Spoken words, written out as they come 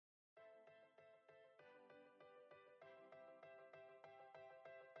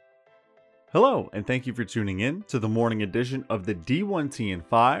Hello, and thank you for tuning in to the morning edition of the D1T and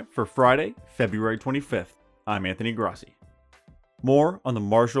 5 for Friday, February 25th. I'm Anthony Grassi. More on the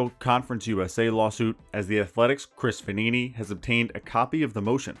Marshall Conference USA lawsuit as the Athletics' Chris Vannini has obtained a copy of the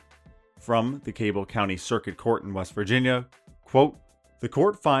motion. From the Cable County Circuit Court in West Virginia, quote, "The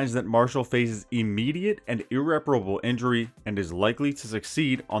court finds that Marshall faces immediate and irreparable injury and is likely to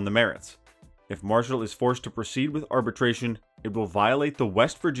succeed on the merits. If Marshall is forced to proceed with arbitration, it will violate the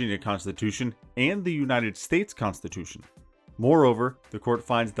West Virginia Constitution and the United States Constitution. Moreover, the court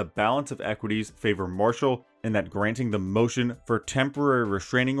finds the balance of equities favor Marshall and that granting the motion for temporary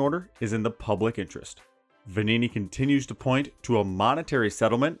restraining order is in the public interest." Vannini continues to point to a monetary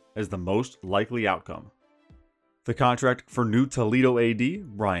settlement as the most likely outcome. The contract for new Toledo AD,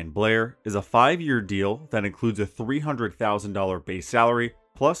 Ryan Blair, is a 5-year deal that includes a $300,000 base salary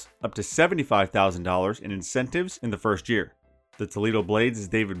plus up to $75,000 in incentives in the first year. The Toledo Blades'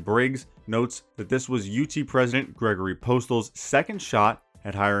 David Briggs notes that this was UT President Gregory Postal's second shot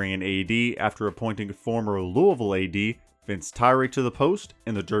at hiring an AD after appointing former Louisville AD Vince Tyree to the post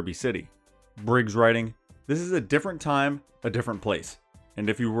in the Derby City. Briggs writing, "This is a different time, a different place. And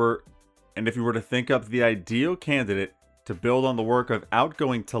if you were to think up the ideal candidate to build on the work of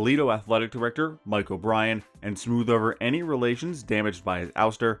outgoing Toledo Athletic Director Mike O'Brien and smooth over any relations damaged by his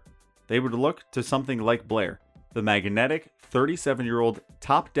ouster, they would look to something like Blair, the magnetic 37-year-old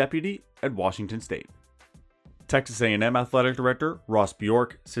top deputy at Washington State." Texas A&M Athletic Director Ross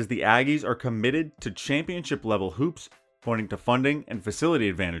Bjork says the Aggies are committed to championship-level hoops, pointing to funding and facility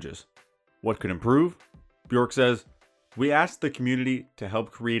advantages. What could improve? Bjork says, "We asked the community to help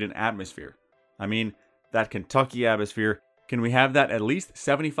create an atmosphere. I mean, that Kentucky atmosphere, can we have that at least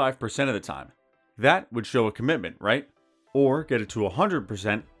 75% of the time? That would show a commitment, right? Or get it to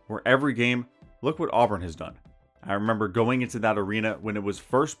 100% where every game, look what Auburn has done. I remember going into that arena when it was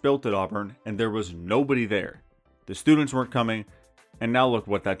first built at Auburn and there was nobody there. The students weren't coming, and now look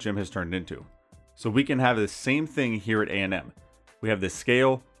what that gym has turned into. So we can have the same thing here at A&M. We have the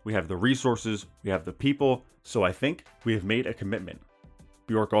scale, we have the resources, we have the people, so I think we have made a commitment."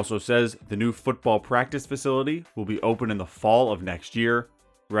 Bjork also says the new football practice facility will be open in the fall of next year,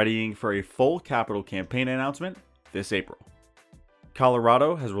 readying for a full capital campaign announcement this April.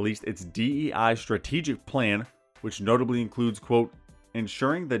 Colorado has released its DEI strategic plan, which notably includes, quote,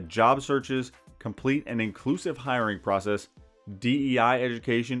 "ensuring that job searches complete an inclusive hiring process, DEI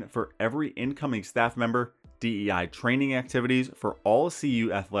education for every incoming staff member, DEI training activities for all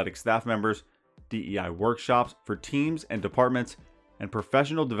CU athletic staff members, DEI workshops for teams and departments, and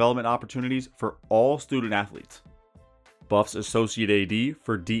professional development opportunities for all student athletes." Buff's Associate AD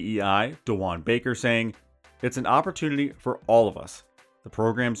for DEI, DeJuan Baker, saying, "It's an opportunity for all of us. The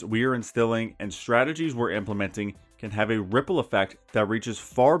programs we are instilling and strategies we're implementing can have a ripple effect that reaches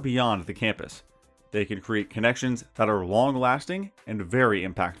far beyond the campus. They can create connections that are long-lasting and very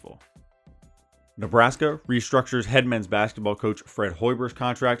impactful." Nebraska restructures head men's basketball coach Fred Hoiberg's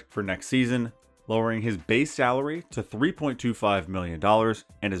contract for next season, lowering his base salary to $3.25 million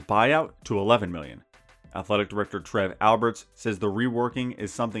and his buyout to $11 million. Athletic Director Trev Alberts says the reworking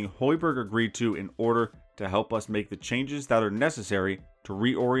is something Hoiberg agreed to in order to help us make the changes that are necessary to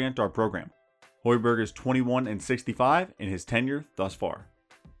reorient our program. Hoiberg is 21-65 in his tenure thus far.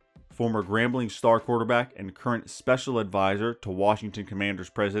 Former Grambling star quarterback and current special advisor to Washington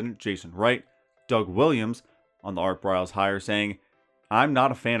Commanders president Jason Wright, Doug Williams, on the Art Briles hire, saying, "I'm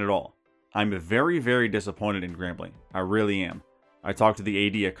not a fan at all. I'm very, very disappointed in Grambling. I really am. I talked to the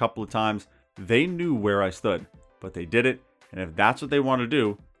AD a couple of times. They knew where I stood, but they did it, and if that's what they want to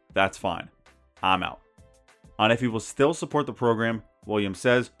do, that's fine. I'm out." On if he will still support the program, Williams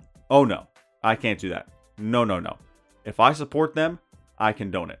says, "Oh no, I can't do that. No. If I support them, I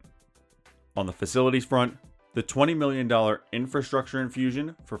condone it." On the facilities front, the $20 million infrastructure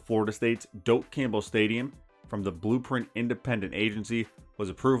infusion for Florida State's Doak Campbell Stadium from the Blueprint Independent Agency was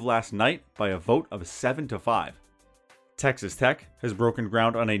approved last night by a vote of 7-5. Texas Tech has broken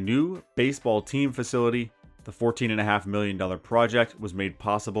ground on a new baseball team facility. The $14.5 million project was made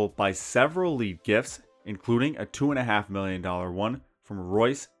possible by several lead gifts, including a $2.5 million one from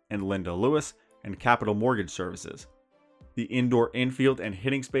Royce and Linda Lewis and Capital Mortgage Services. The indoor infield and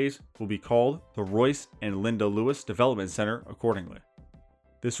hitting space will be called the Royce and Linda Lewis Development Center accordingly.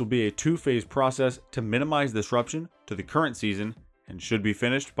 This will be a 2-phase process to minimize disruption to the current season and should be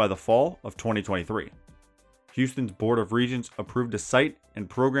finished by the fall of 2023. Houston's Board of Regents approved a site and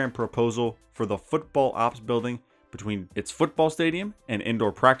program proposal for the football ops building between its football stadium and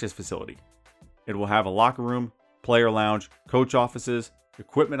indoor practice facility. It will have a locker room, player lounge, coach offices,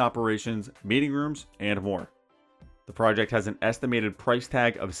 equipment operations, meeting rooms, and more. The project has an estimated price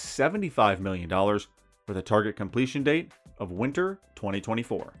tag of $75 million with a target completion date of winter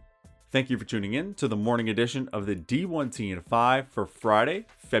 2024. Thank you for tuning in to the morning edition of the D1T5 for Friday,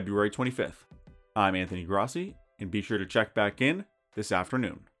 February 25th. I'm Anthony Grossi, and be sure to check back in this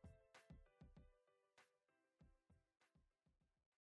afternoon.